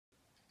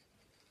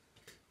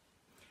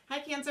Hi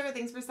Cancer,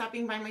 thanks for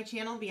stopping by my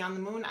channel, Beyond the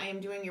Moon. I am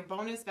doing your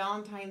bonus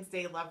Valentine's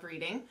Day Love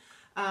Reading.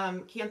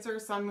 Cancer,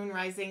 Sun, Moon,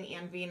 Rising,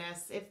 and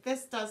Venus. If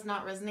this does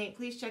not resonate,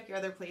 please check your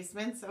other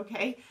placements,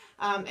 okay?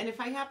 And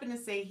if I happen to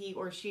say he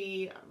or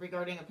she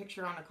regarding a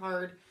picture on a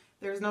card,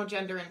 there's no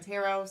gender in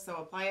tarot, so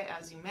apply it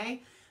as you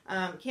may.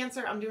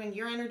 Cancer, I'm doing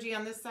your energy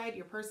on this side,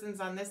 your person's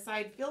on this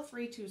side. Feel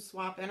free to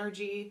swap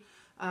energy,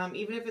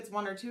 even if it's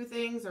one or two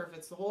things or if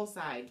it's the whole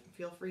side.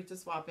 Feel free to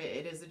swap it.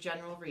 It is a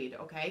general read,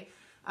 okay?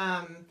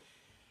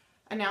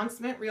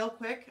 Announcement real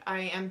quick.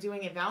 I am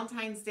doing a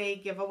Valentine's Day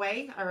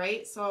giveaway, all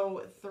right?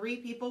 So 3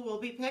 people will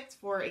be picked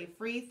for a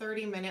free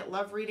 30-minute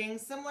love reading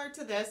similar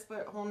to this,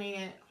 but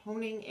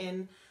honing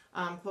in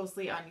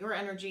closely on your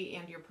energy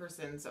and your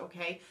person's,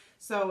 okay?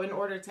 So in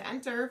order to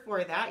enter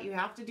for that, you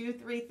have to do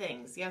 3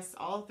 things. Yes,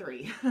 all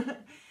 3.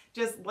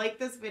 Just like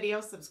this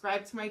video,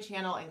 subscribe to my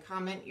channel, and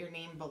comment your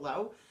name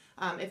below.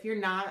 If you're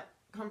not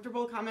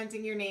comfortable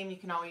commenting your name, you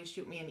can always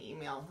shoot me an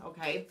email,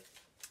 okay?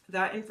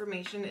 That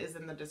information is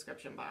in the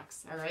description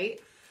box, all right?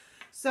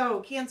 So,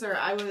 Cancer,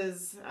 I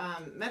was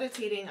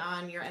meditating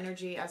on your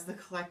energy as the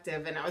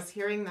collective, and I was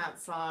hearing that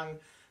song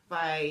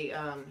by,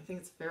 I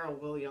think it's Pharrell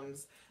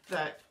Williams,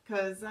 that,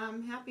 'cause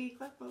I'm happy,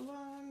 clap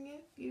along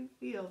if you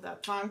feel,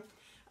 that song.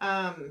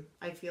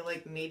 I feel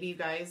like maybe you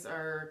guys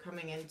are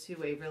coming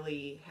into a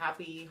really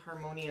happy,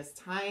 harmonious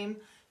time.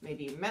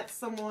 Maybe you met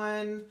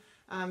someone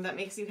that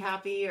makes you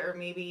happy, or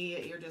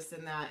maybe you're just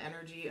in that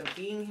energy of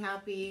being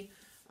happy.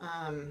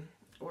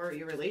 Or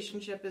your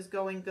relationship is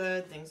going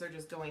good, things are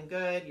just going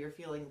good, you're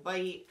feeling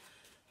light,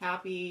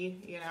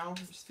 happy, you know,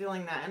 just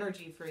feeling that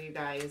energy for you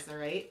guys, all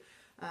right?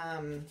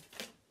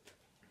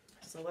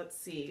 So let's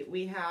see,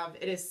 we have,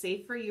 it is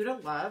safe for you to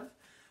love.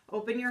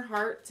 Open your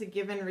heart to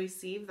give and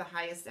receive the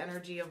highest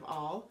energy of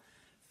all.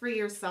 Free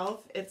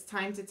yourself. It's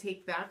time to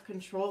take back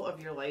control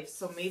of your life.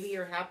 So maybe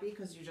you're happy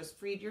because you just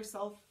freed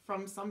yourself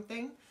from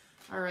something,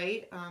 all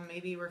right?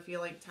 Maybe you were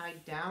feeling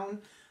tied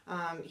down.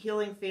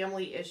 Healing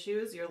family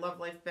issues, your love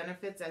life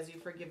benefits as you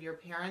forgive your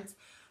parents.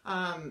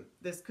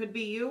 This could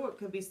be you, it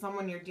could be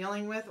someone you're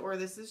dealing with, or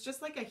this is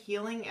just like a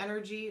healing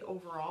energy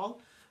overall,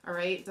 all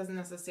right? It doesn't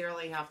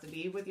necessarily have to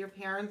be with your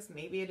parents.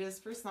 Maybe it is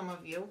for some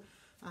of you,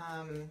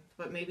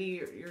 but maybe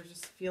you're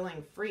just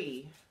feeling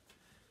free.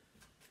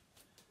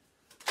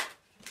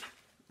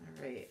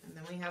 All right, and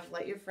then we have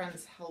let your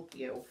friends help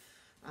you.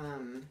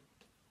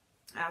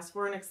 Ask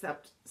for and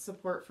accept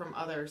support from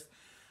others.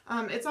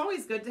 It's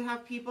always good to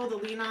have people to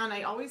lean on.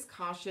 I always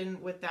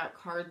caution with that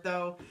card,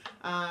 though.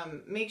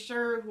 Make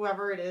sure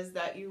whoever it is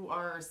that you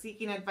are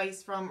seeking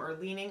advice from or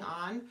leaning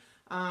on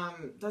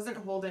doesn't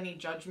hold any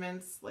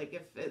judgments. Like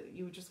if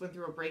you just went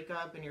through a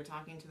breakup and you're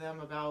talking to them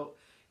about,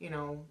 you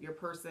know, your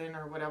person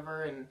or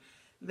whatever, and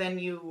then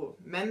you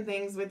mend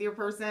things with your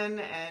person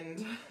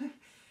and,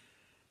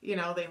 you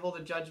know, they hold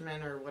a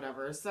judgment or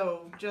whatever.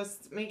 So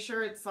just make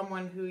sure it's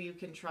someone who you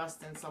can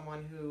trust and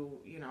someone who,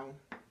 you know,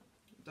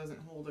 doesn't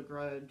hold a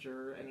grudge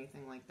or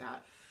anything like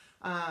that.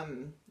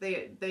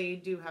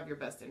 They do have your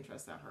best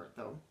interest at heart,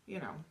 though, you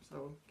know,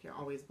 so can't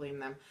always blame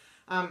them.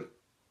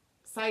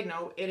 Side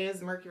note, it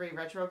is Mercury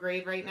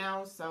retrograde right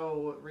now,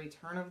 so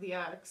return of the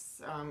ex.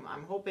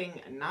 I'm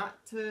hoping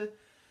not to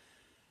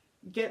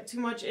get too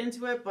much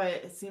into it, but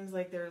it seems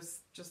like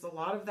there's just a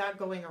lot of that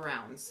going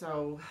around.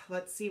 So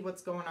let's see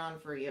what's going on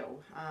for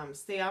you.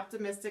 Stay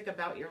optimistic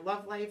about your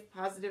love life.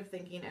 Positive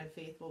thinking and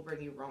faith will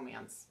bring you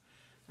romance.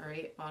 All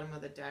right, bottom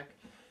of the deck.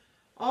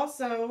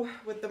 Also,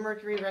 with the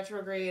Mercury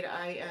retrograde,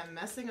 I am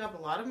messing up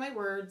a lot of my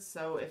words,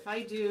 so if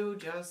I do,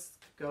 just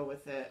go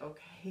with it,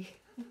 okay?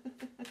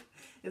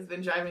 It's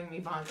been driving me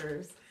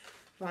bonkers.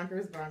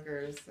 Bonkers,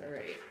 bonkers. All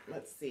right,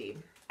 let's see.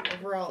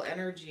 Overall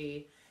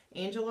energy,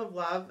 Angel of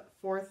Love,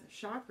 4th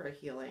chakra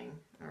healing,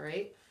 all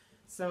right?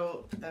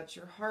 So that's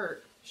your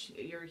heart.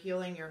 You're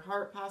healing your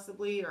heart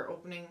possibly, or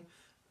opening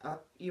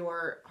up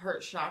your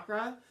heart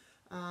chakra.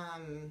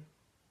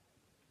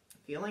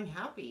 Feeling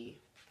happy.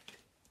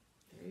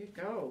 There you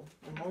go.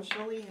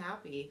 Emotionally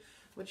happy.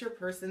 What's your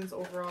person's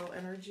overall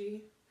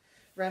energy?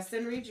 Rest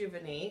and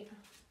rejuvenate.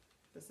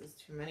 This is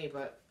too many,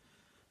 but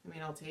I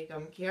mean, I'll take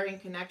them. Caring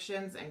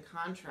connections and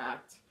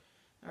contract.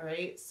 All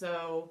right.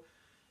 So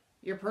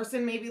your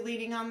person may be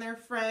leading on their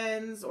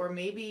friends, or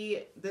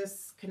maybe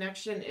this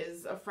connection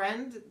is a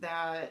friend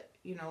that,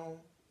 you know,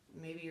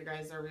 maybe you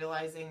guys are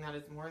realizing that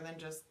it's more than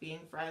just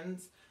being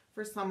friends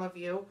for some of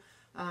you.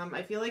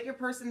 I feel like your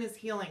person is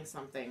healing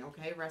something,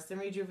 okay? Rest and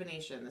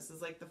rejuvenation. This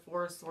is like the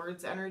 4 of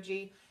Swords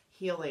energy,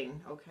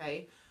 healing,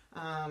 okay?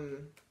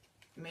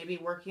 Maybe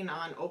working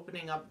on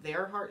opening up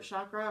their heart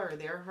chakra or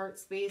their heart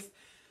space.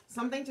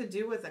 Something to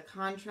do with a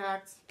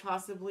contract,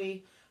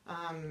 possibly.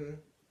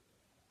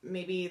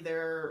 Maybe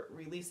they're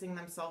releasing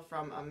themselves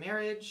from a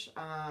marriage,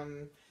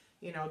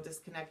 you know,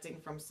 disconnecting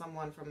from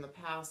someone from the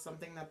past,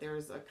 something that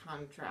there's a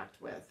contract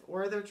with.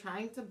 Or they're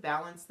trying to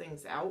balance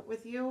things out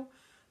with you.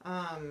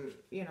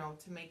 You know,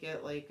 to make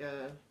it like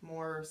a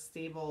more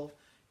stable,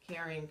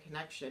 caring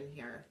connection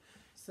here.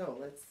 So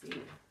let's see.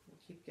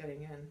 We'll keep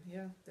getting in.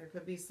 Yeah, there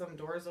could be some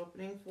doors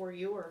opening for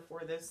you or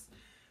for this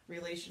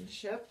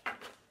relationship.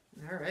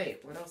 All right,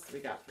 what else do we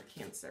got for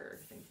Cancer?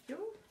 Thank you.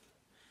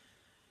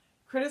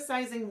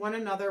 Criticizing one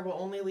another will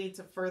only lead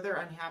to further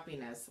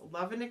unhappiness.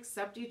 Love and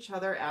accept each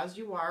other as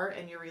you are,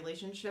 and your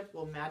relationship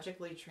will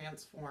magically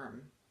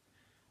transform.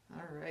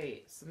 All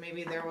right, so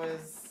maybe there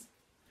was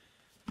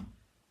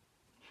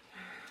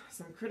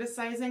some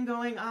criticizing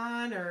going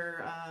on,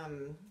 or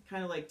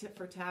kind of like tit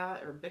for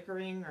tat, or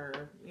bickering,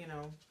 or, you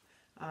know,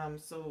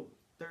 so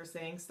they're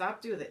saying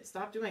stop doing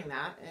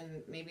that,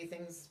 and maybe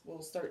things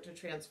will start to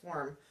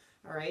transform.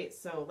 All right,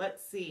 so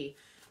let's see.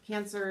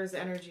 Cancer's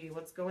energy,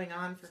 what's going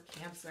on for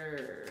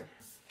Cancer?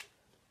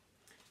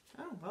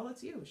 Oh, well,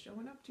 it's you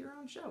showing up to your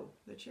own show,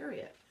 the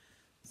Chariot.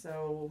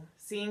 So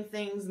seeing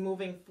things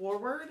moving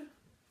forward.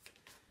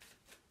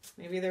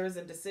 Maybe there was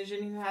a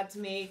decision you had to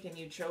make and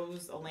you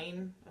chose a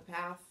lane, a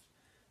path,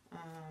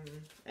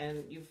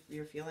 and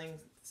you're feeling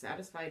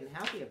satisfied and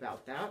happy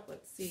about that.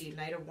 Let's see.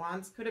 Knight of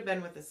Wands could have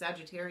been with a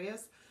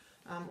Sagittarius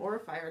or a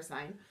fire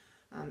sign,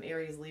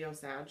 Aries, Leo,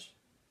 Sag.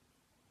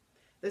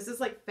 This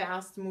is like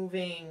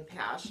fast-moving,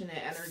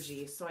 passionate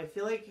energy. So I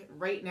feel like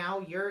right now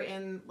you're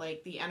in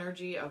like the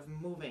energy of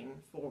moving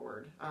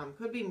forward.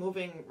 Could be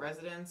moving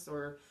residence,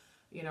 or,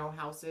 you know,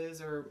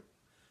 houses, or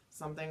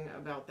something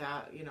about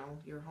that, you know,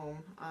 your home.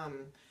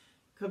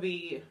 Could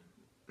be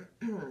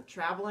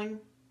traveling,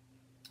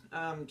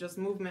 just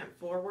movement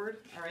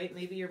forward. All right,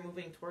 maybe you're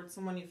moving towards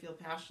someone you feel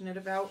passionate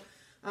about.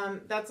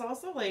 That's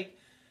also like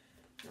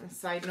a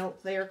side note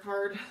player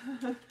card.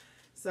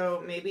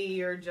 So maybe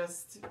you're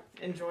just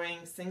enjoying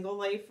single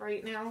life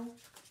right now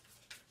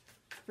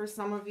for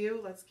some of you.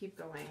 Let's keep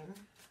going.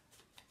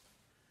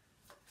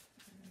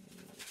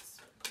 Right,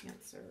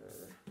 Cancer.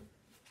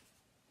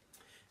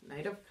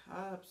 Knight of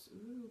Cups.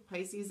 Ooh,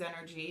 Pisces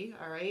energy.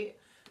 All right.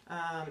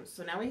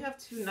 So now we have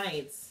two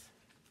Knights.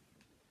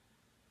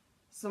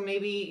 So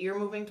maybe you're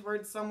moving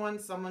towards someone,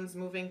 someone's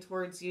moving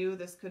towards you.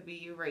 This could be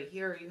you right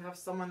here. You have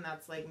someone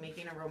that's like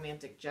making a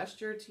romantic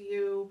gesture to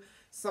you,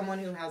 someone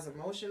who has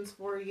emotions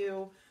for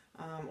you,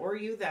 or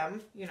you them,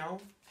 you know.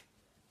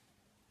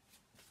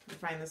 I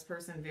find this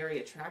person very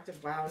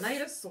attractive. Wow,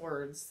 Knight of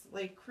Swords,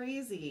 like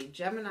crazy.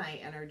 Gemini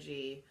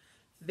energy,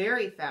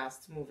 very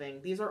fast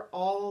moving. These are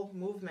all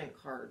movement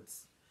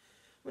cards.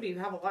 What, do you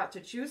have a lot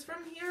to choose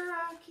from here,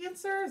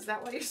 Cancer? Is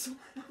that why you're so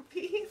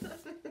happy?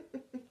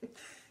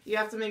 You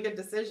have to make a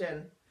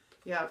decision.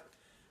 Yep.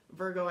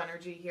 Virgo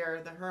energy here,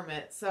 the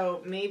Hermit.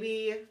 So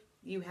maybe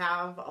you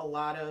have a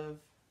lot of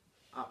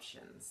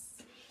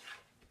options.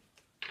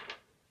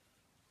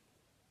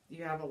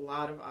 You have a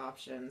lot of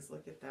options.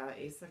 Look at that.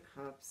 Ace of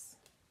Cups.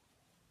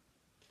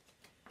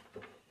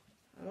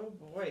 Oh,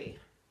 boy.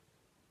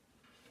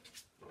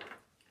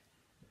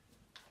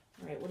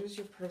 All right, what does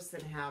your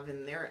person have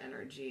in their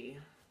energy?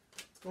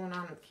 What's going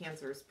on with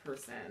Cancer's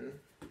person?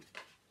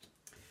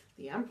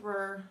 The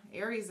Emperor,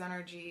 Aries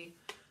energy.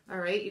 All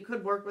right, you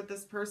could work with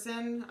this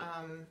person.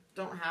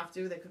 Don't have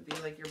to. They could be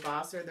like your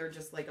boss, or they're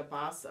just like a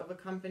boss of a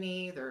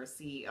company. They're a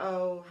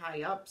CEO,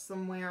 high up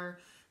somewhere.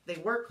 They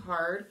work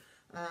hard.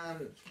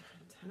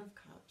 Ten of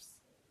Cups.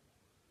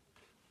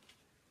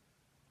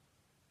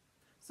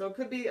 So it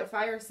could be a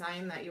fire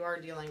sign that you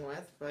are dealing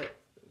with, but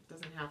it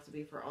doesn't have to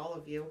be for all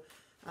of you.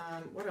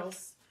 What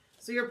else?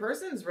 So your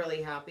person's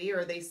really happy,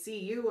 or they see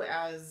you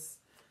as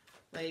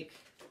like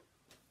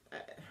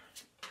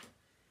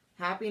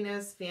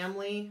happiness,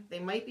 family. They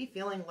might be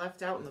feeling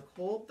left out in the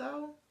cold,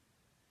 though.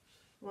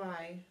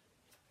 Why?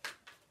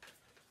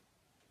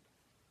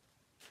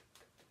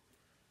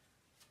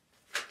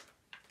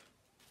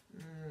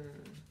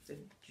 Did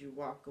you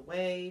walk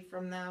away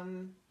from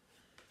them?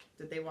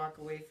 Did they walk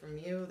away from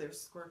you? There's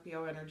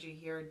Scorpio energy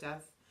here.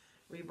 Death,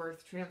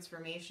 rebirth,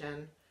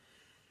 transformation.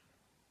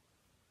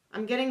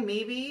 I'm getting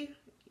maybe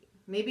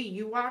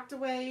you walked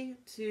away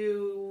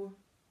to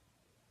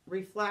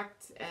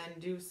reflect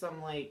and do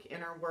some like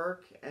inner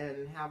work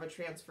and have a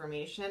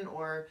transformation,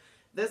 or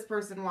this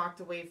person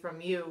walked away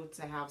from you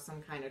to have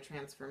some kind of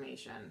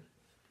transformation.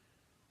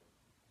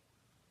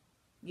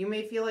 You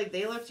may feel like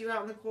they left you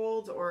out in the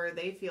cold, or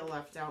they feel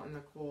left out in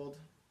the cold.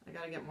 I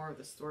gotta get more of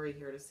the story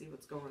here to see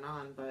what's going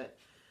on, but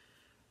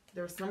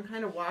there was some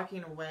kind of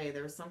walking away.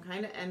 There was some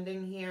kind of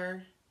ending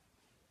here.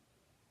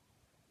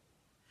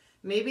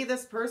 Maybe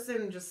this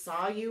person just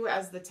saw you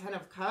as the Ten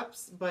of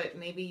Cups, but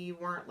maybe you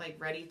weren't like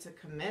ready to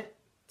commit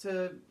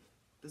to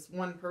this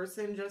one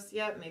person just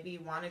yet. Maybe you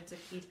wanted to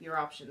keep your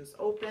options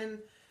open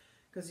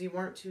because you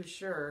weren't too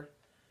sure.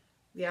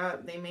 Yeah,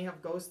 they may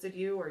have ghosted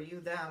you, or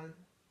you them.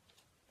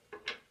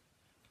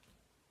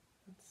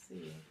 Let's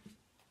see.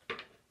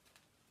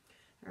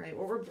 All right,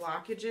 what were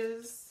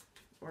blockages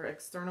or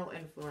external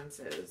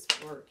influences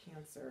for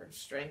Cancer?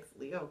 Strength,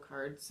 Leo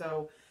card.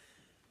 So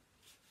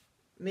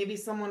maybe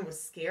someone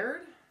was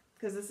scared,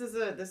 because this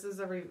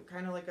is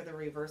kind of like the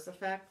reverse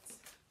effect.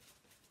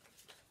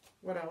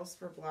 What else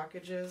for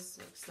blockages,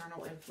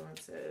 external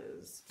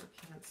influences for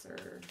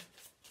Cancer?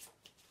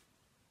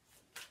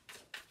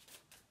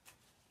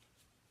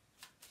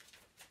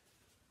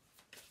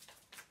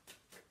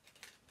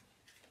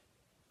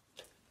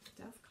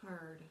 Death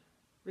card,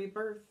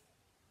 rebirth,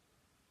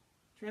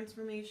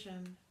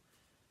 transformation.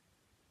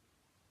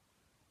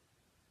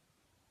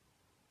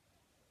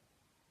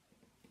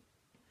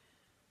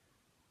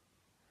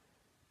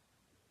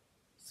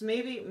 So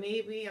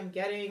maybe I'm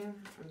getting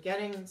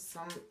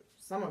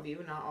some of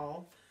you, not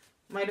all,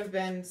 might have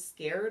been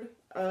scared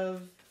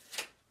of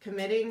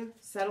committing,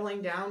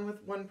 settling down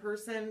with one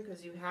person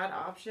because you had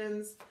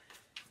options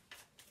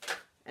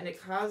and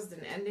it caused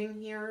an ending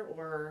here,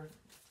 or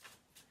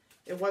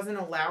it wasn't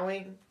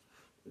allowing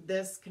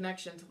this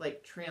connection to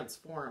like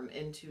transform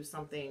into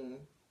something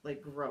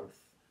like growth.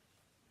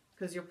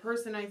 Because your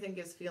person, I think,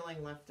 is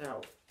feeling left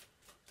out.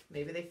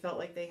 Maybe they felt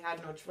like they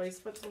had no choice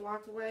but to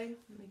walk away.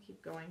 Let me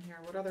keep going here.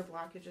 What other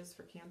blockages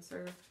for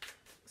Cancer?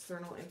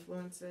 External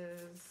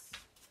influences.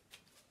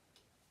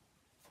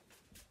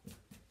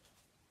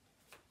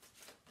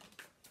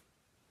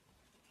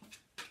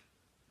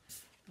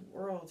 The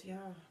World, yeah.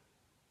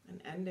 An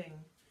ending.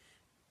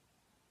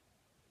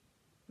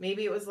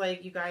 Maybe it was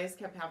like you guys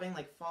kept having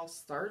like false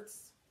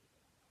starts.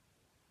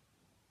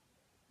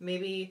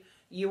 Maybe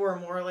you were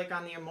more like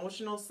on the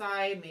emotional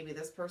side. Maybe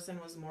this person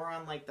was more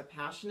on like the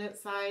passionate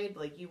side.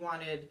 Like you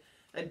wanted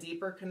a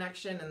deeper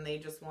connection and they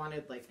just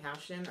wanted like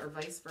passion, or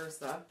vice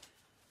versa.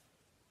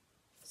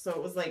 So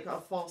it was like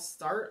a false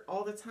start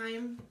all the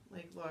time.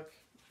 Like, look,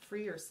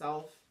 free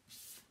yourself.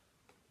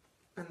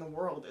 And the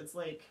World, it's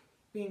like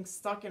being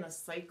stuck in a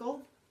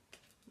cycle.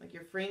 Like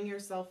you're freeing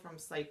yourself from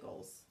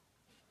cycles.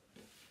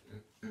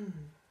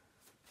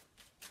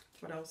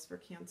 What else for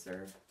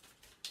Cancer?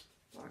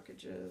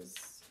 Blockages.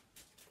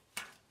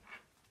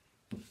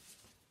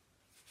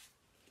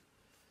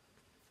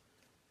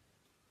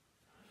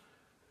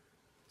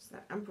 It's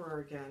that Emperor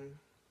again.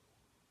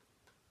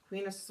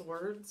 Queen of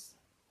Swords.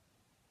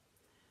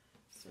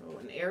 So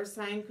an air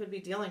sign could be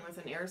dealing with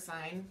an air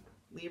sign.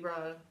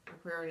 Libra,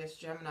 Aquarius,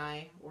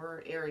 Gemini,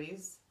 or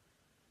Aries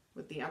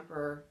with the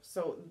Emperor.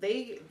 So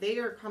they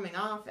are coming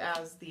off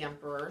as the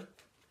Emperor.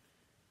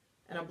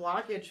 And a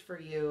blockage for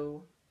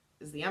you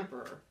is the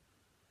Emperor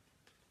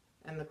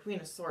and the Queen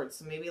of Swords.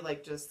 So maybe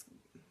like just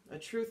a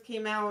truth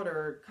came out,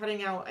 or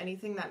cutting out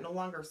anything that no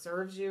longer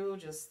serves you.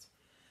 Just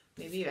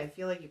maybe I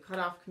feel like you cut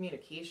off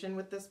communication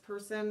with this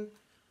person.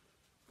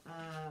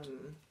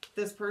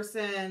 This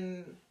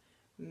person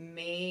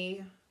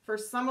may, for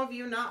some of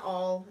you, not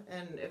all,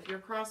 and if you're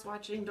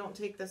cross-watching, don't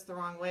take this the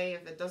wrong way.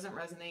 If it doesn't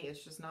resonate,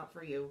 it's just not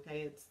for you,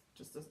 okay? It's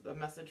just a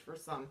message for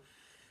some.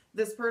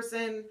 This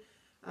person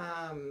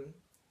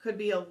could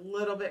be a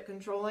little bit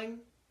controlling,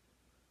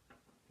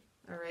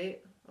 all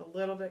right? A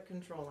little bit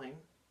controlling,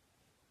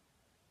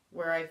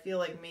 where I feel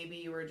like maybe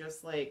you were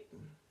just like,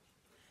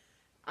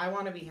 I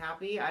want to be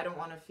happy. I don't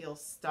want to feel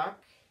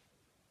stuck,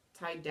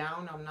 tied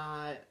down.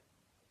 I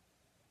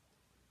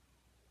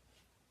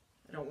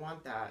don't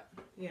want that,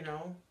 you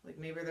know? Like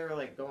maybe they're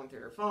like going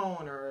through your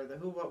phone, or the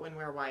who, what, when,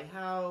 where, why,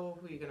 how,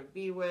 who you're going to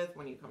be with,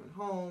 when you're coming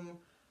home,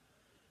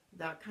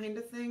 that kind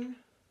of thing.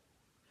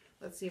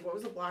 Let's see, what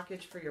was a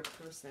blockage for your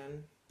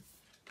person?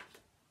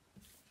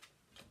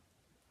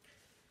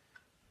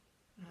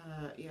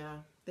 Yeah,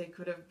 they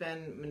could have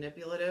been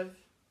manipulative,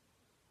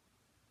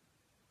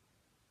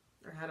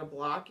 or had a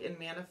block in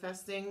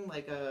manifesting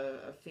like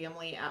a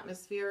family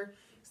atmosphere.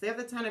 So they have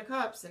the 10 of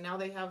Cups, and now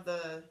they have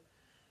the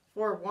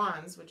 4 of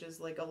Wands, which is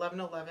like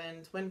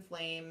 11-11, twin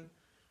flame,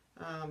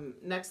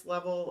 next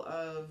level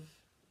of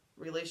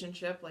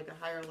relationship, like a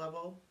higher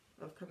level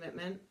of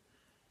commitment.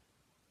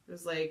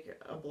 There's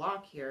like a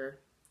block here.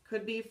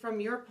 Could be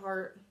from your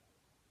part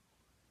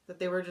that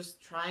they were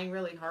just trying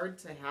really hard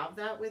to have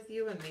that with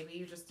you, and maybe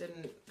you just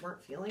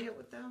weren't feeling it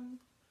with them.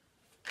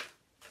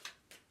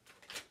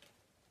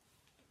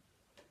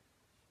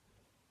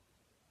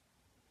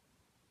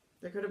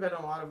 There could have been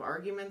a lot of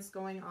arguments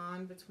going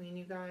on between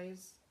you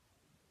guys,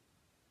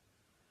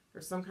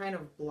 or some kind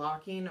of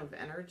blocking of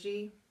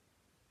energy.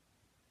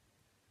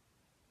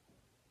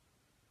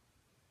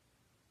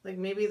 Like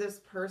maybe this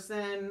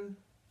person,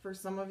 for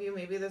some of you,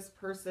 maybe this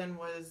person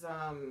was,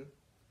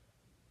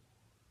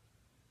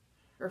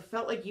 or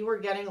felt like you were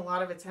getting a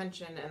lot of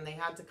attention and they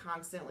had to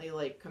constantly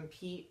like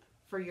compete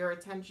for your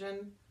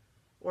attention,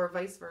 or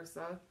vice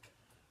versa.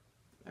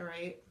 All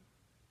right.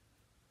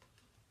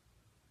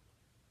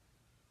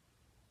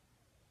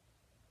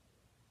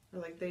 Or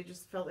like they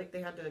just felt like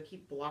they had to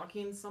keep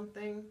blocking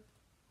something.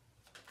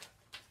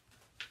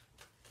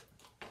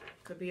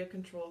 Could be a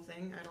control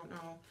thing. I don't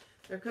know.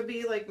 There could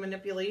be like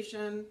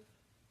manipulation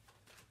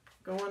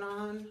going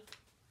on.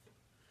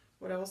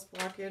 What else?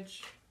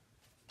 Blockage.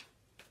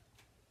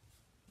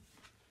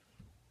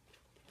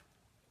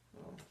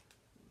 Oh,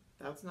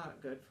 that's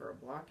not good for a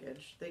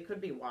blockage. They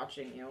could be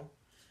watching you.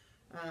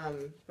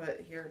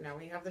 But here, now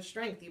we have the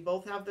Strength. You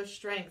both have the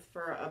Strength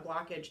for a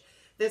blockage.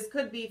 This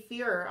could be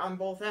fear on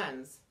both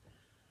ends.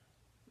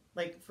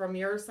 Like from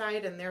your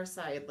side and their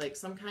side. Like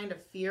some kind of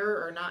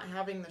fear, or not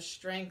having the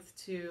strength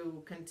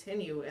to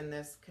continue in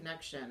this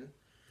connection.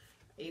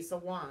 Ace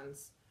of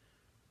Wands.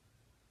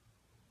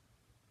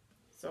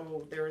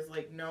 So there's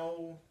like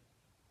no,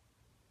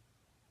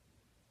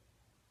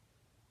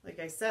 like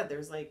I said,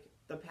 there's like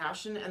the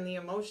passion and the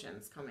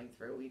emotions coming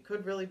through. You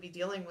could really be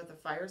dealing with a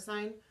fire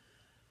sign,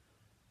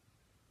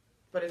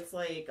 but it's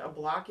like a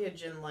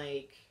blockage in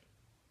like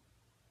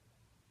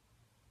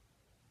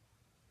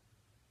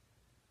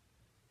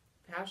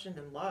passion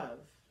and love.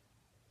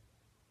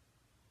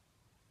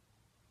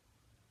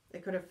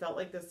 It could have felt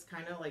like this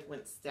kind of like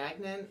went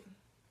stagnant.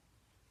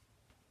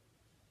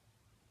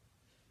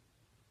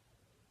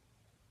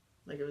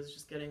 Like it was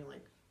just getting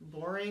like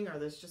boring, or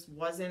this just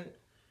wasn't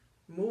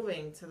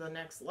moving to the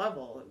next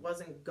level. It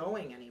wasn't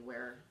going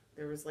anywhere.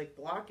 There was like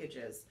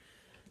blockages.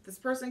 This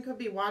person could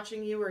be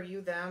watching you, or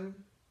you them.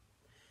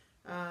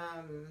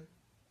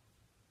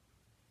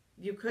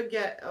 You could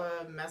get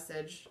a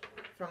message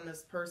from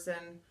this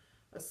person,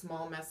 a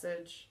small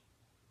message.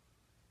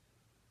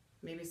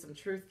 Maybe some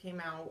truth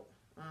came out.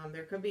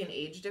 There could be an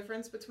age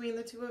difference between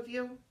the two of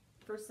you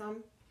for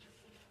some.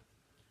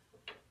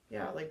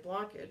 Yeah, like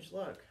blockage.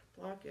 Look,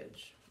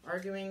 blockage.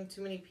 Arguing,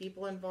 too many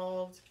people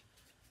involved.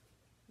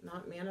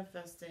 Not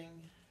manifesting.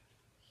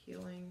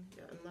 Healing.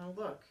 Yeah, and now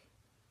look.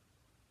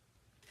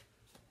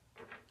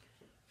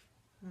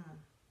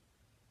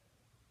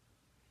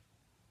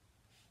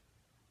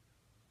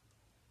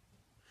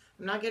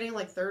 I'm not getting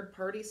like third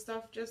party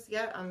stuff just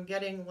yet. I'm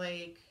getting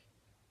like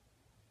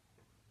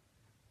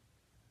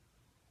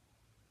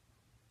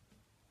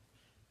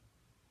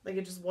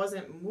it just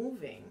wasn't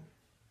moving.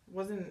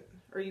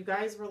 Or you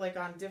guys were like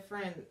on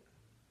different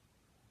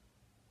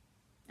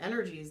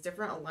energies,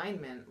 different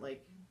alignment.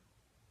 Like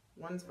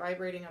one's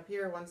vibrating up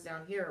here, one's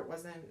down here. It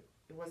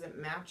wasn't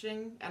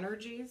matching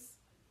energies.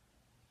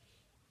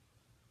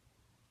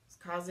 It's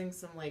causing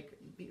some like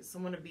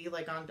someone to be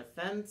like on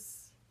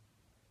defense.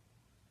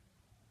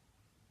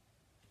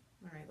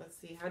 All right, let's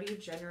see. How do you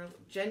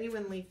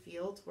genuinely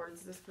feel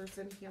towards this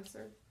person,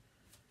 Cancer?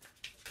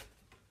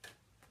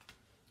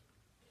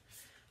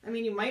 I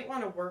mean, you might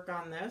want to work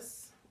on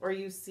this, or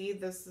you see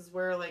this is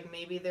where like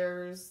maybe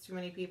there's too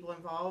many people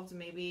involved.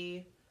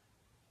 Maybe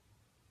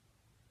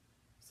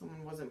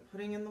someone wasn't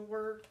putting in the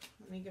work.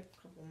 Let me get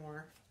a couple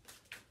more.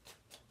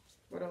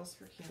 What else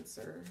for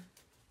Cancer?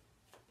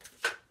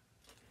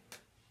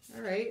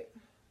 All right.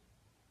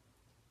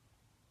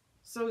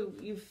 So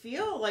you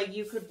feel like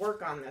you could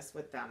work on this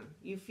with them.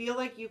 You feel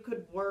like you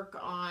could work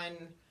on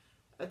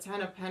a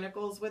 10 of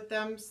Pentacles with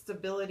them.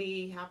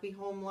 Stability, happy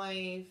home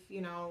life,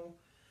 you know,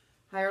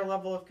 higher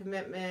level of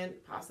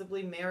commitment,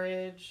 possibly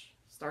marriage,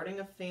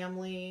 starting a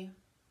family,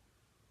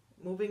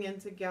 moving in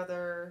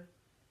together.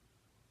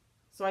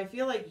 So I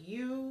feel like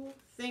you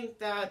think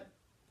that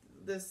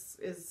this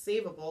is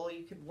savable.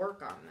 You could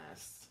work on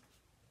this.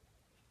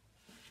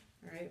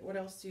 All right, what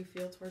else do you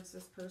feel towards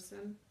this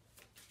person?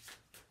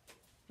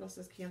 What else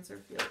does Cancer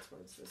feel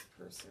towards this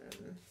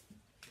person?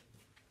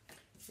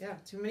 Yeah,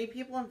 too many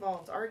people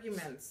involved.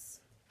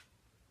 Arguments.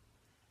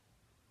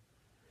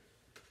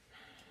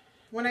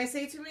 When I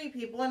say too many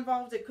people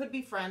involved, it could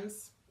be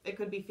friends. It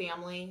could be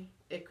family.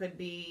 It could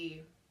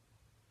be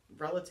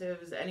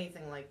relatives,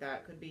 anything like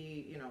that. It could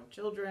be, you know,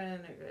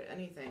 children,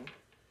 anything.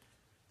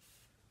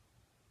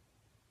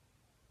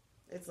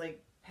 It's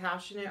like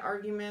passionate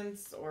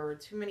arguments or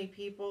too many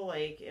people,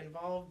 like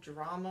involved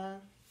drama.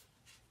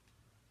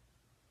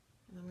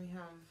 And then we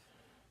have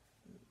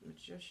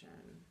Magician.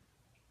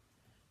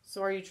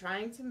 So are you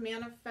trying to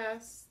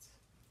manifest?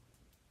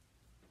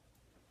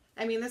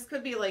 I mean, this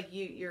could be like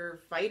you're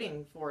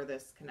fighting for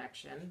this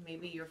connection.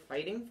 Maybe you're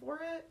fighting for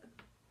it.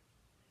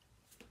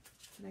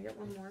 Can I get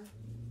one more?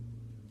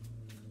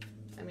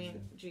 I mean,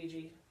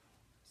 Gigi.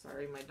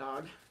 Sorry, my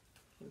dog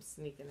came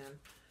sneaking in.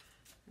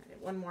 All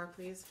right, one more,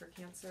 please, for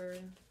Cancer.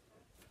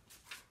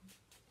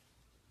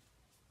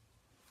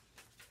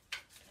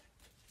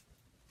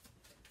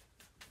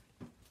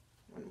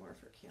 One more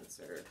for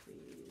Cancer,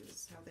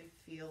 please. How they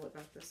feel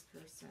about this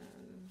person.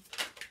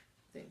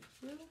 Thank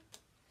you.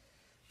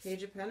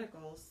 Page of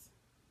Pentacles.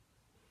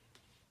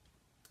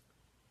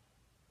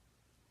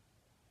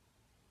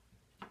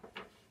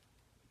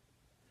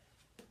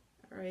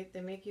 All right,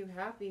 they make you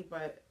happy,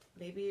 but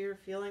maybe you're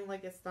feeling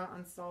like it's not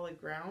on solid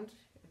ground.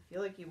 I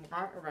feel like you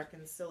want a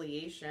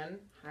reconciliation,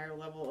 higher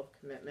level of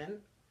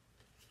commitment.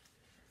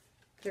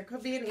 There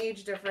could be an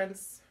age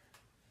difference.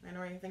 I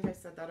know, I think I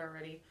said that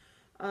already.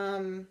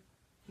 I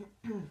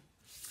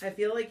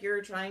feel like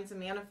you're trying to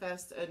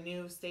manifest a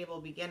new stable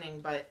beginning,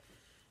 but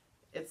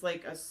it's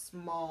like a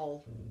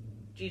small...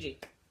 Gigi,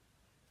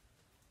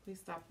 please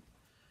stop.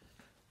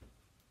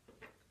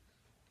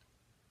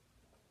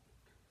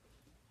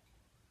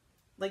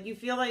 Like you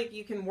feel like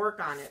you can work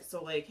on it.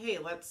 So like, hey,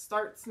 let's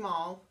start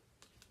small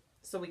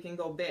so we can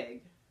go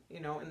big, you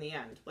know, in the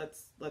end.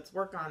 Let's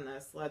work on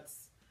this.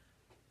 Let's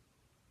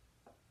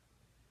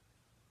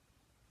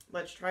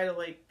try to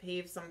like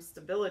pave some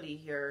stability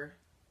here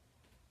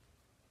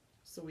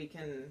so we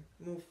can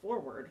move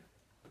forward.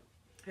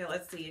 Okay,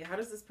 let's see. How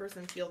does this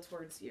person feel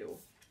towards you?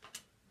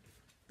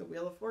 The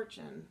Wheel of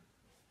Fortune.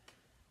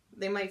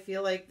 They might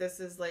feel like this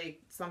is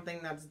like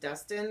something that's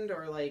destined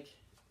or like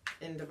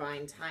in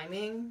divine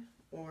timing,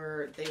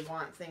 or they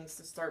want things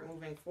to start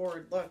moving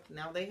forward. Look,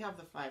 now they have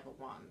the Five of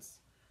Wands.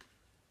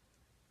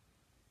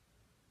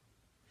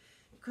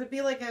 It could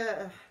be like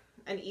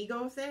an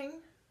ego thing,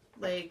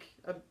 like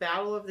a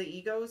battle of the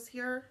egos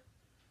here.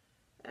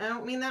 I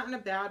don't mean that in a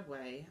bad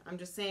way. I'm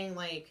just saying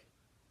like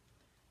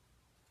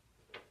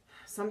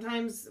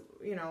sometimes,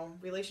 you know,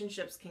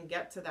 relationships can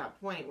get to that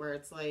point where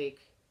it's like,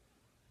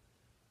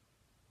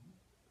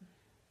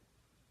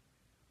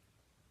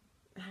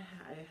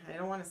 I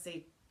don't want to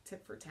say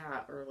tit for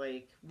tat or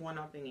like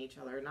one-upping each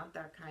other. Not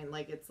that kind.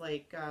 Like, it's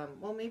like,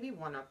 well, maybe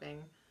one-upping.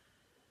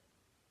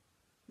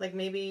 Like,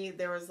 maybe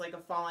there was like a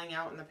falling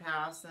out in the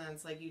past and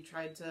it's like you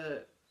tried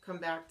to come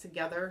back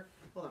together.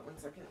 Hold on one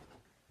second.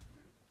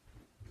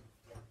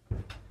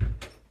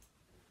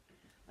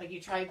 Like, you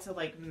tried to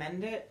like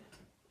mend it,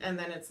 and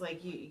then it's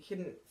like you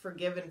couldn't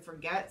forgive and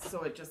forget,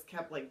 so it just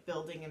kept like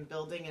building and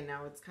building, and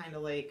now it's kind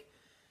of like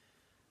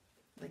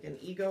an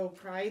ego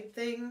pride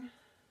thing.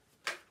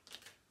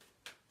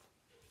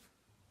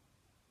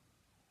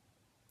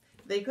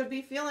 They could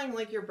be feeling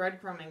like you're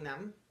breadcrumbing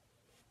them,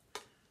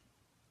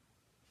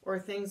 or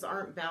things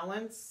aren't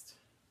balanced,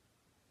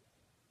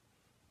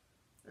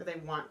 or they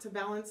want to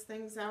balance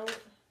things out.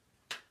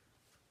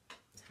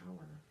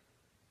 Tower.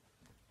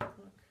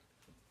 Look.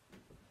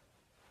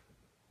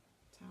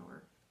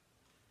 Tower.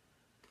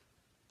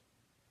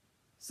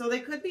 So they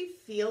could be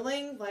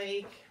feeling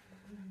like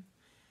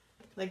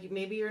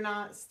maybe you're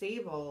not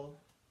stable.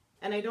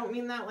 And I don't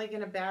mean that like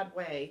in a bad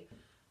way.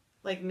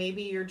 Like,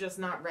 maybe you're just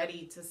not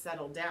ready to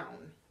settle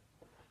down.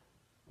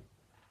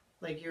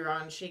 Like, you're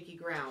on shaky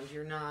ground.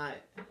 You're not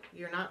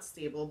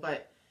stable,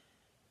 but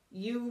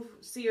you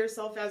see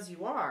yourself as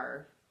you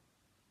are.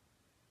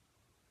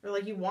 Or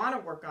like, you want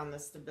to work on the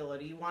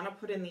stability. You want to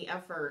put in the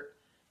effort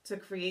to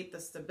create the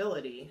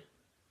stability.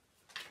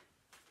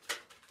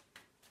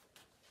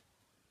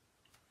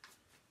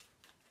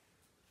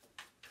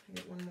 Can I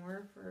get one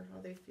more for how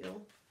they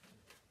feel?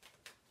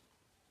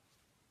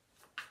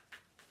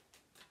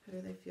 How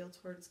do they feel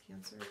towards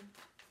Cancer?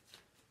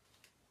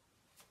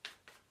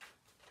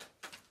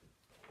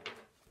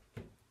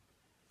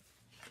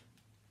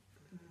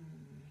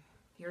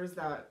 Here's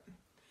that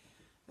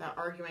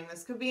arguing.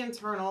 This could be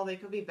internal. They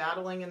could be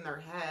battling in their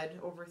head,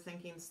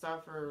 overthinking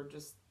stuff, or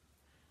just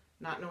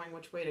not knowing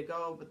which way to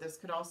go. But this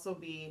could also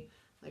be,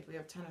 like, we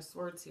have 10 of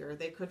Swords here.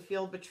 They could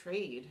feel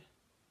betrayed.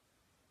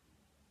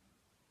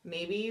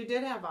 Maybe you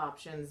did have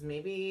options.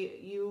 Maybe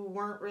you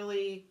weren't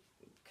really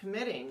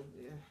committing.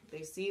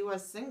 They see you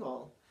as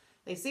single.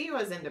 They see you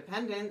as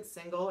independent,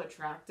 single,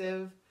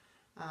 attractive,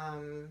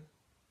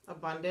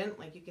 abundant,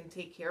 like you can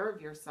take care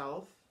of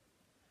yourself.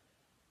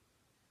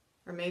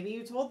 Or maybe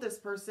you told this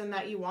person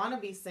that you want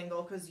to be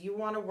single because you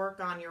want to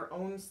work on your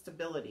own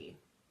stability.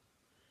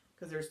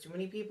 Because there's too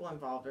many people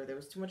involved, or there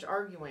was too much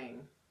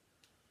arguing.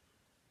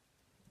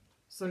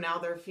 So now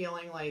they're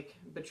feeling like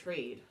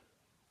betrayed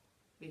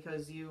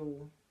because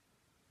you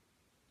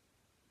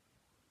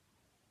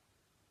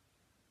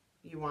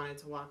wanted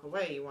to walk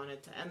away. You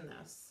wanted to end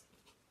this.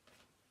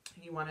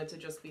 You wanted to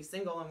just be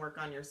single and work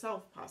on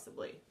yourself,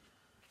 possibly.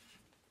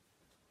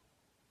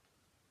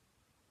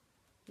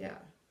 Yeah.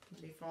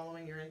 Be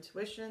following your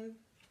intuition.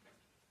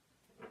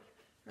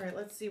 All right,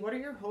 let's see. What are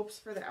your hopes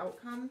for the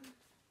outcome?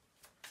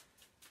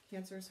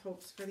 Cancer's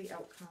hopes for the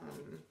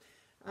outcome.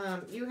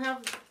 You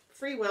have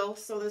free will,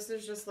 so this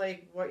is just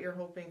like what you're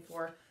hoping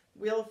for.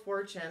 Wheel of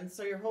Fortune.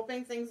 So you're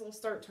hoping things will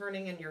start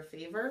turning in your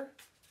favor.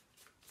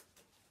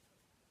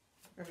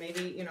 Or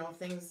maybe, you know,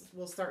 things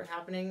will start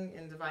happening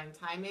in divine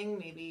timing.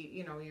 Maybe,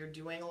 you know, you're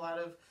doing a lot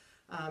of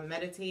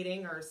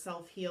meditating or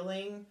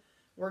self-healing,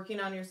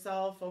 working on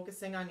yourself,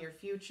 focusing on your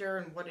future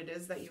and what it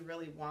is that you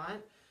really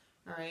want.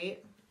 All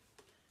right.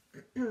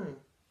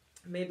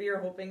 Maybe you're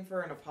hoping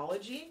for an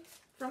apology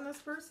from this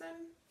person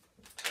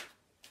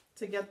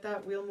to get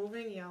that wheel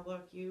moving. Yeah,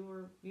 look,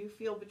 you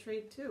feel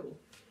betrayed too.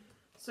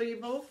 So you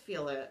both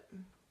feel it.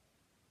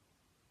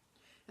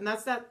 And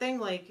that's that thing,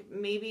 like,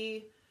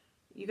 maybe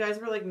you guys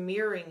were like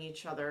mirroring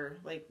each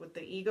other, like with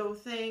the ego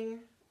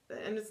thing.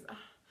 And it's,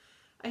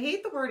 I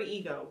hate the word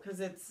ego because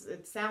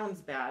it sounds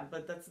bad,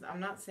 but I'm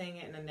not saying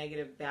it in a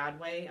negative, bad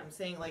way. I'm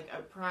saying like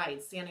a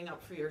pride, standing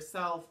up for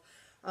yourself,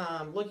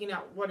 looking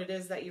at what it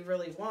is that you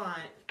really want.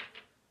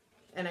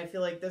 And I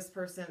feel like this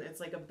person,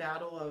 it's like a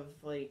battle of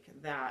like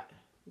that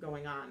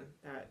going on,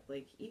 that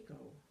like ego.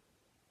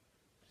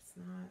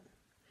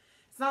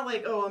 It's not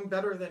like, oh, I'm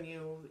better than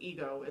you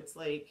ego. It's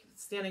like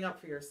standing up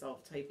for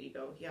yourself type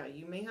ego. Yeah,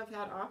 you may have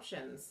had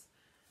options.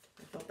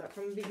 I felt that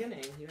from the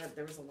beginning.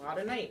 There was a lot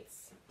of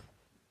Knights.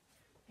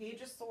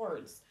 Page of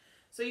Swords.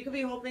 So you could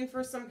be hoping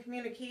for some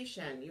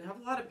communication. You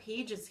have a lot of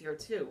pages here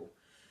too.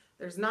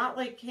 There's not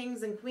like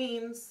kings and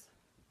queens.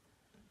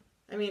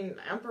 I mean,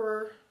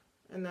 Emperor,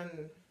 and then,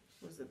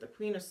 was it the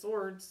Queen of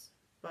Swords?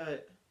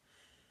 But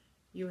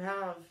you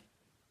have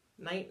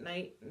Knight,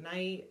 Knight,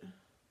 Knight,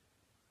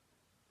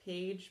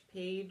 Page,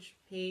 Page,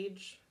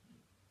 Page.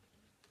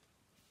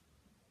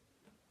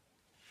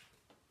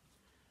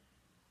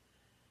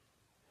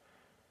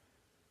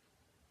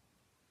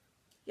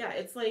 Yeah,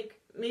 it's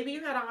like maybe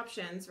you had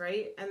options,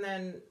 right? And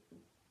then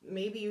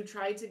maybe you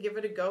tried to give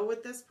it a go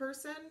with this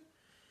person,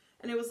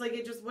 and it was like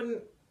it just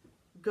wouldn't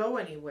go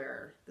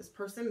anywhere. This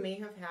person may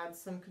have had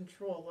some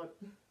control. Look,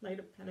 Knight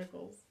of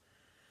Pentacles.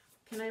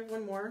 Can I have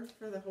one more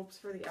for the hopes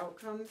for the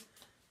outcome?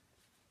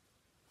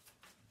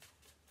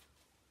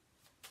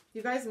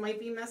 You guys might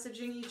be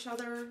messaging each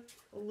other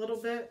a little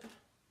bit.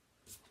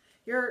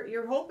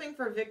 You're hoping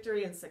for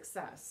victory and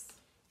success.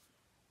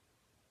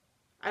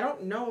 I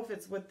don't know if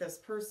it's with this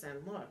person.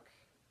 Look.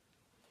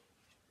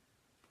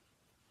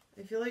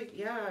 I feel like,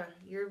 yeah,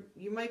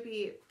 you might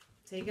be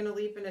taking a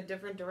leap in a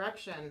different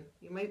direction.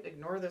 You might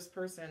ignore this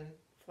person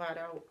flat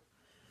out.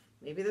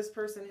 Maybe this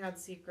person had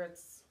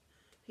secrets.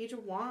 Page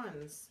of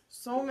Wands.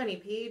 So many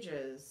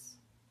pages.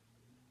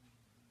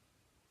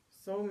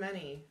 So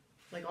many.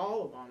 Like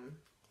all of them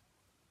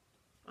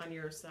on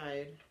your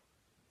side.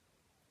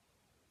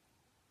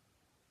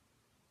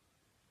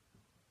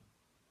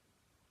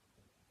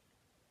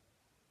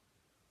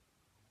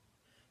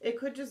 It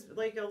could just,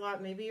 like, a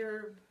lot, maybe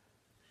you're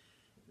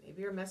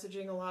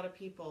messaging a lot of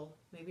people.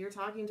 Maybe you're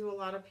talking to a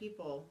lot of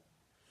people.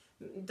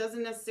 It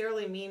doesn't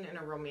necessarily mean in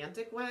a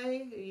romantic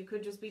way. You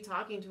could just be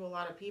talking to a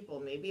lot of people,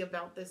 maybe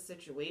about this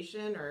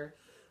situation or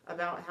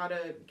about how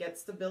to get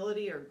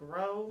stability or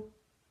grow.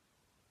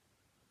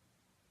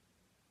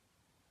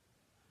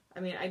 I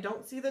mean, I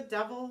don't see the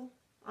devil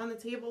on the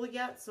table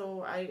yet,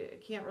 so I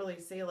can't really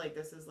say like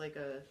this is like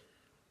a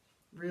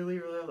really,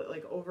 really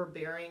like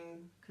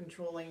overbearing,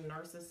 controlling,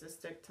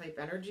 narcissistic type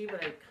energy,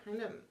 but I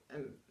kind of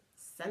am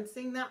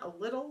sensing that a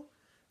little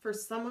for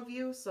some of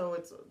you, so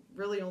it's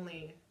really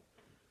only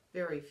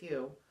very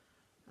few.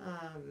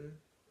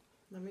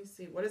 Let me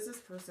see. What is this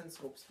person's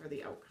hopes for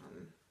the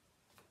outcome?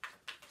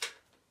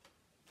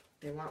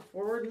 They want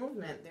forward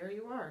movement. There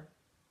you are.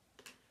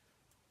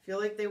 Feel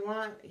like they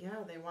want, yeah,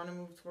 they want to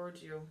move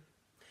towards you.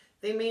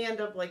 They may end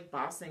up like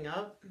bossing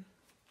up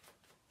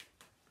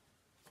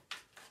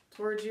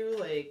towards you,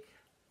 like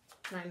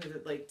trying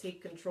to like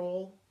take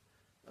control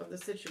of the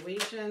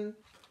situation.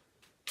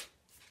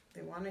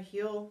 They want to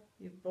heal.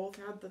 You both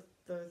had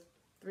the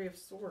Three of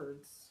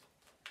Swords.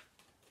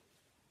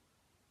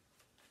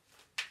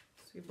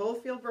 So you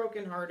both feel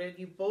brokenhearted.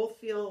 You both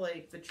feel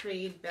like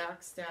betrayed,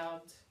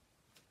 backstabbed.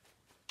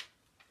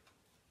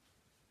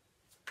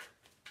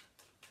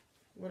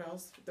 What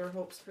else? Their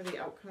hopes for the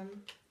outcome.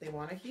 They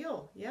want to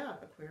heal. Yeah,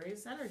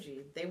 Aquarius energy.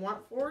 They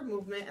want forward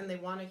movement and they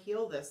want to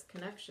heal this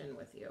connection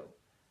with you.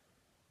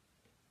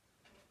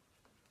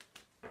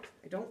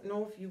 I don't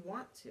know if you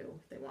want to.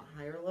 They want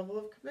higher level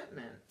of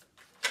commitment.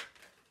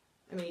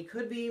 I mean, you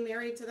could be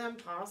married to them,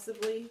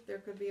 possibly. There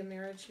could be a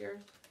marriage here.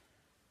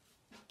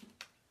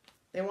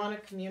 They want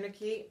to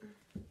communicate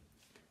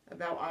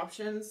about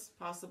options,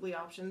 possibly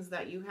options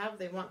that you have.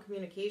 They want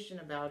communication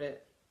about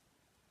it.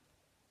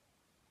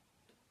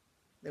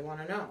 They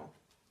want to know.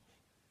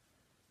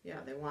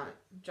 Yeah, they want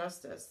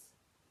justice.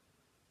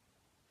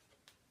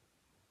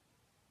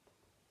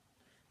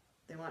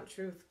 They want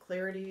truth,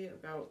 clarity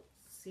about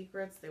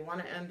secrets. They want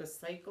to end a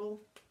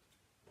cycle.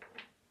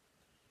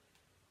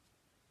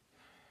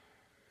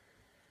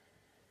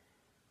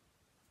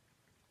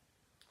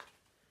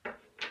 They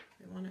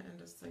want to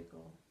end a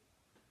cycle.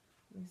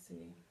 Let me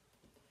see.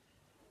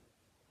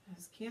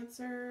 Is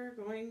Cancer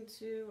going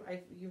to...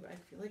 I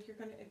feel like you're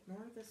going to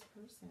ignore this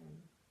person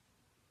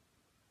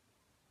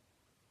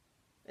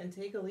and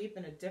take a leap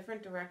in a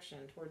different direction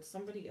towards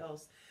somebody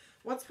else.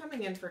 What's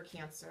coming in for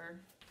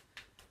Cancer?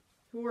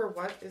 Who or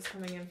what is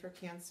coming in for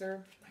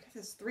Cancer? Look at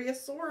this. Three of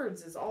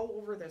Swords is all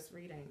over this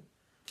reading.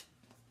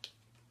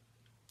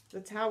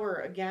 The Tower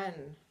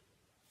again.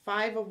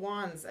 Five of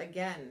Wands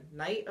again.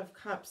 Knight of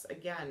Cups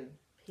again.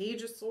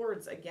 Page of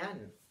Swords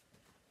again.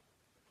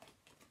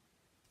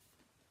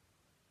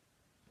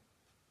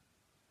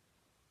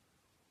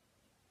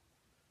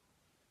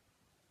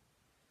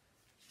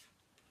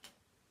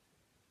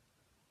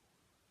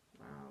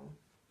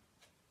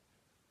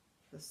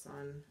 The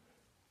Sun,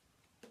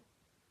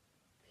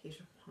 Page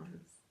of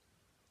Wands,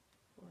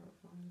 Four of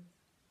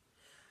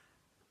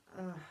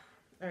Wands.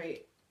 All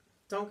right,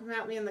 don't come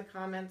at me in the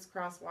comments,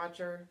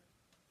 cross-watcher.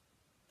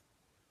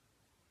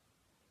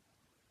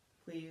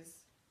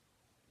 Please.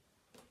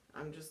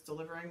 I'm just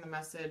delivering the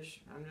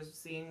message. I'm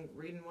just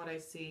reading what I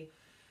see.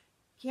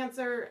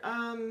 Cancer,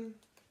 I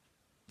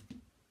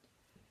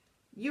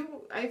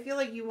feel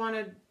like you want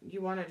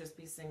to just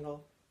be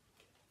single.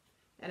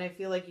 And I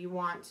feel like you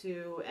want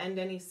to end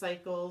any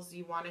cycles.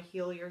 You want to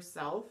heal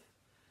yourself.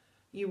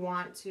 You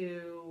want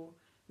to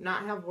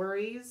not have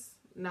worries,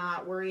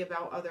 not worry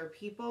about other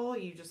people.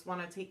 You just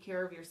want to take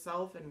care of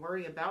yourself and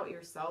worry about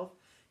yourself.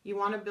 You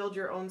want to build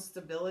your own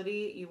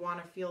stability. You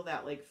want to feel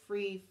that like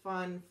free,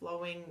 fun,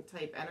 flowing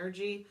type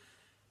energy.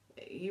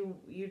 You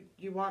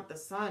want the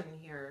sun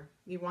here.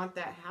 You want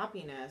that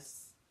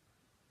happiness.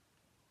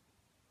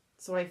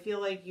 So I feel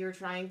like you're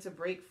trying to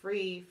break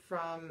free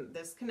from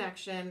this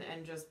connection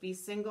and just be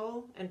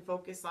single and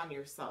focus on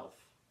yourself.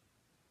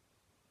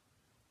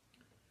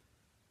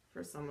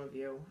 For some of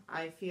you,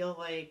 I feel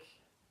like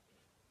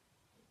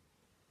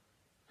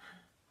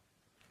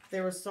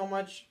there was so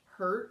much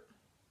hurt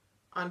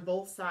on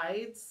both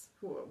sides.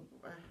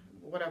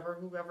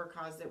 Whoever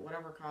caused it,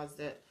 whatever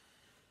caused it.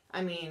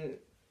 I mean,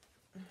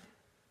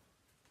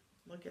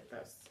 look at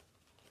this.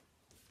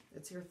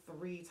 It's here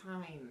 3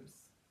 times.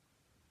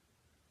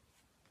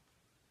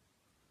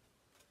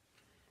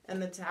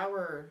 And the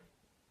Tower,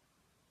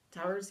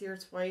 Tower's here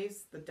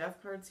twice. The Death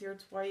card's here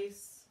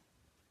twice.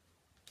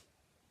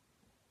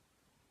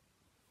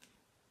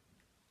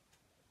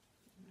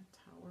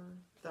 Tower.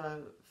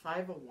 The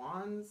Five of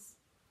Wands.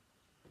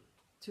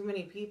 Too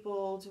many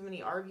people, too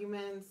many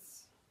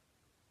arguments.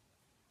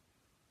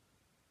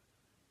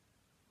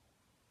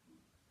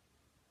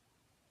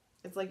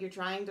 It's like you're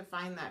trying to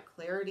find that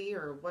clarity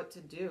or what to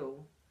do.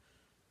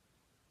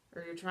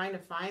 Or you're trying to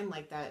find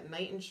like that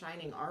knight in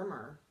shining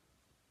armor.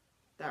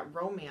 That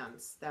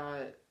romance,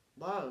 that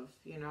love,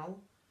 you know.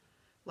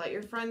 Let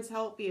your friends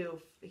help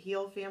you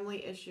heal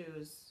family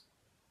issues.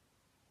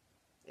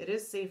 It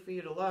is safe for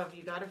you to love.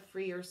 You got to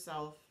free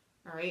yourself,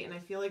 all right? And I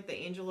feel like the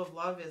angel of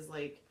love is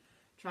like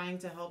trying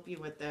to help you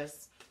with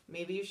this.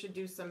 Maybe you should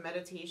do some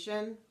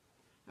meditation,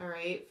 all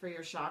right, for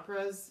your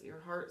chakras,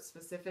 your heart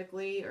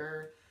specifically,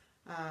 or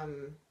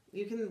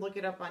you can look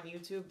it up on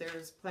YouTube.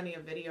 There's plenty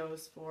of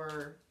videos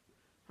for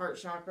heart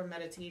chakra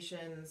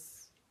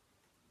meditations,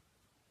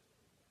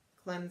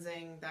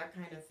 cleansing, that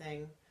kind of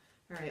thing.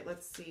 All right,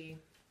 let's see.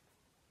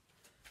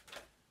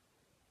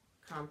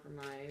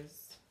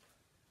 Compromise.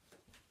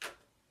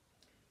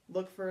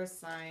 Look for a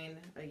sign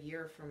a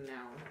year from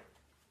now.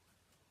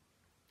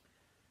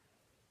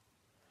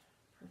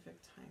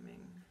 Perfect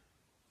timing.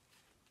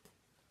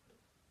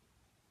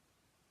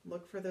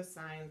 Look for the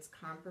signs.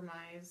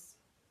 Compromise.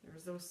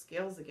 There's those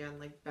scales again,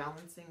 like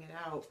balancing it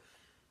out.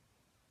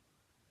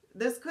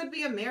 This could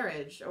be a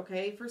marriage,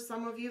 okay? For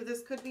some of you,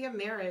 this could be a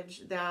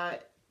marriage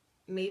that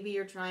maybe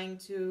you're trying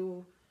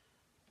to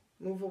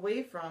move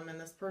away from, and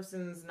this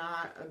person's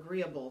not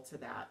agreeable to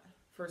that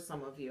for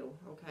some of you,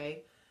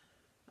 okay?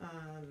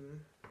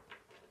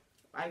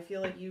 I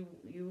feel like you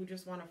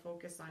just want to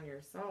focus on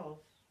yourself.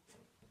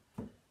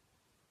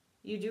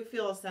 You do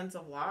feel a sense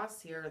of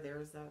loss here.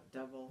 There's that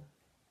devil.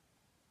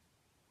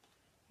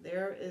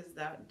 There is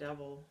that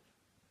devil.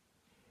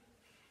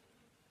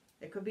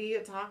 It could be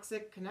a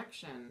toxic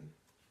connection.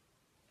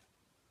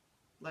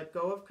 Let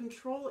go of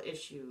control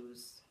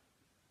issues.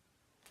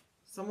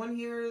 Someone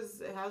here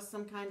has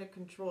some kind of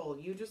control.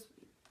 You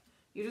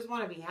just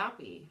want to be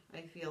happy,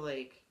 I feel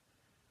like.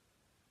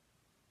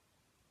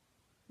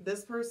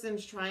 This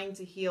person's trying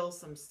to heal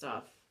some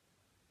stuff.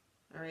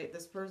 All right,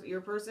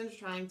 your person's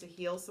trying to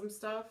heal some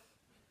stuff.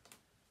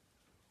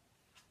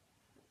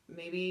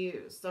 Maybe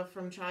stuff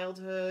from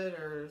childhood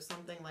or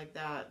something like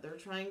that. They're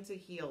trying to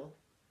heal.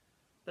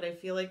 But I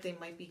feel like they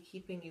might be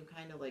keeping you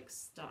kind of like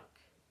stuck.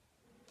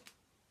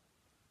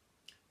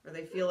 Or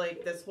they feel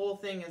like this whole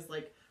thing is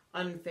like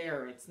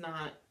unfair. It's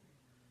not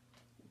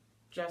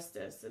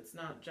justice. It's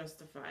not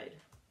justified.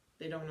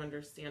 They don't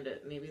understand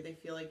it. Maybe they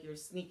feel like you're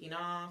sneaking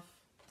off.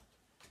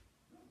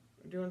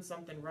 Or doing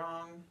something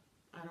wrong.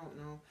 I don't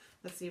know.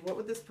 Let's see. What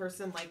would this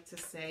person like to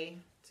say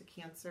to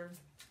Cancer?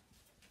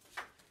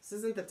 This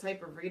isn't the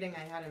type of reading I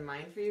had in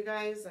mind for you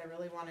guys. I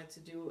really wanted to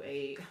do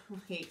a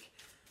like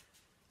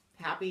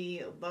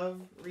happy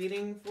love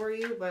reading for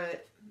you,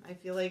 but I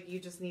feel like you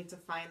just need to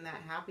find that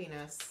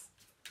happiness.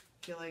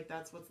 I feel like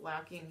that's what's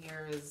lacking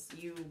here, is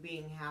you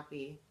being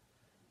happy.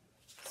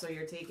 So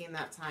you're taking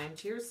that time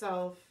to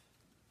yourself.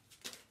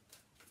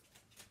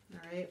 All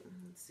right,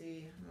 let's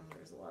see. Oh,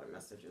 there's a lot of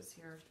messages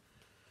here.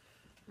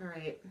 All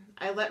right,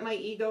 I let my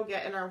ego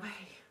get in our way.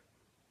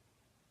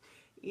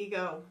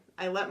 Ego.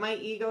 I let my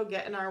ego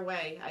get in our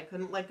way. I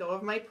couldn't let go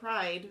of my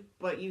pride,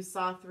 but you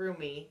saw through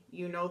me.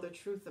 You know the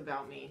truth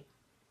about me.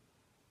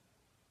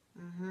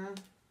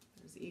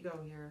 There's ego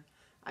here.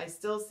 I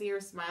still see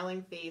your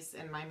smiling face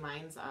in my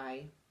mind's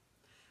eye.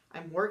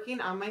 I'm working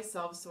on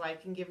myself so I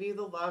can give you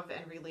the love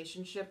and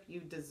relationship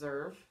you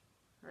deserve.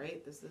 All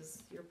right, this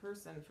is your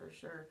person for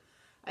sure.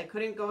 I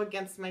couldn't go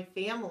against my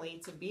family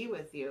to be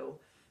with you.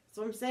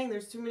 So I'm saying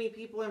there's too many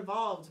people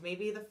involved.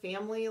 Maybe the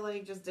family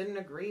like just didn't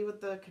agree with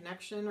the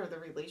connection or the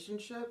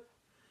relationship.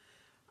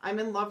 I'm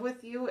in love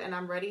with you and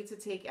I'm ready to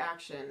take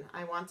action.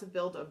 I want to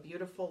build a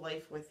beautiful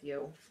life with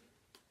you.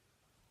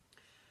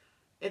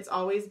 It's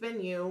always been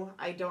you.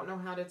 I don't know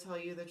how to tell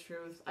you the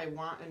truth. I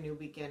want a new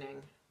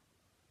beginning.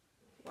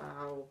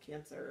 Wow,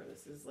 Cancer,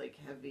 this is like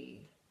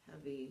heavy,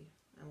 heavy.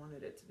 I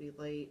wanted it to be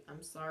light.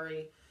 I'm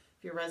sorry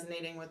if you're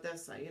resonating with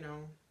this,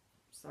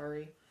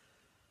 sorry.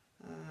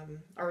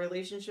 Our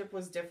relationship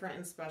was different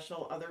and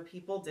special. Other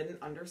people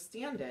didn't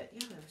understand it.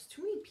 Yeah, there's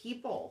too many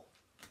people.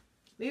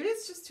 Maybe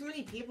it's just too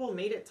many people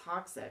made it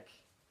toxic.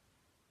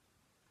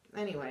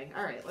 Anyway,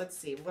 all right, let's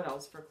see. What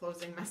else for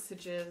closing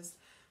messages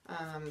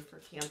for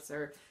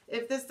Cancer?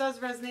 If this does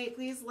resonate,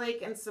 please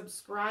like and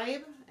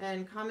subscribe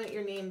and comment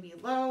your name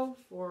below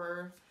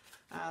for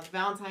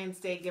Valentine's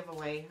Day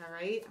giveaway. All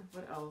right,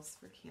 what else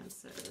for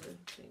Cancer?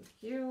 Thank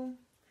you.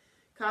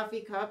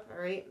 Coffee cup,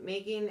 all right.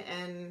 Meeting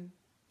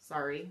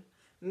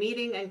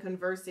and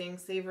conversing,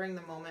 savoring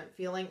the moment,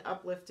 feeling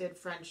uplifted,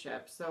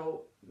 friendship.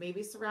 So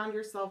maybe surround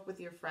yourself with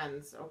your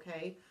friends,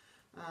 okay?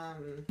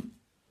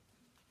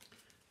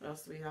 What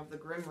else do we have? The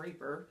Grim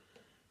Reaper.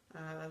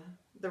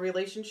 The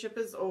relationship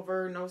is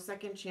over. No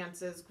second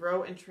chances.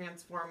 Grow and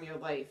transform your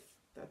life.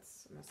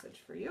 That's a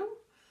message for you.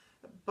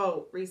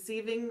 Boat,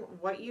 receiving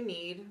what you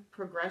need,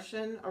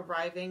 progression,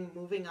 arriving,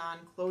 moving on,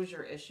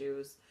 closure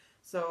issues.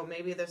 So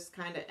maybe this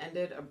kind of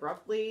ended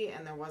abruptly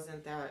and there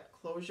wasn't that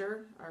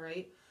closure, all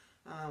right?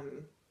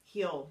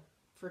 Heal,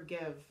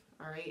 forgive,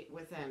 all right,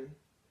 within,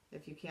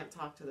 if you can't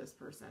talk to this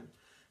person.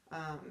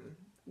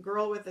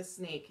 Girl with a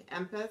snake,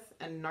 empath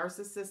and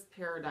narcissist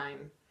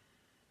paradigm.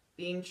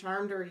 Being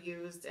charmed or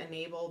used,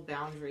 enable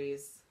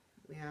boundaries.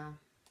 Yeah,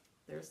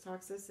 there's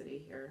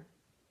toxicity here.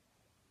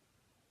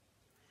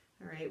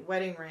 All right,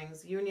 wedding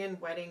rings, union,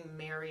 wedding,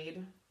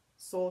 married,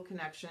 soul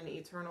connection,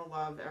 eternal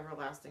love,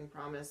 everlasting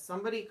promise.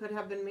 Somebody could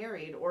have been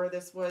married, or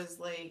this was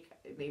like,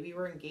 maybe you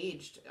were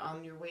engaged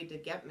on your way to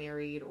get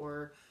married,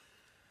 or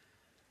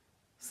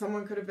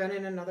someone could have been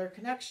in another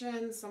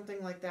connection,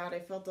 something like that. I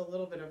felt a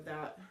little bit of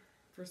that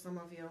for some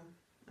of you.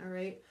 All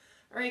right.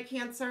 All right,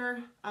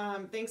 Cancer.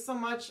 Thanks so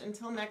much.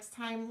 Until next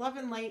time, love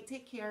and light.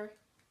 Take care.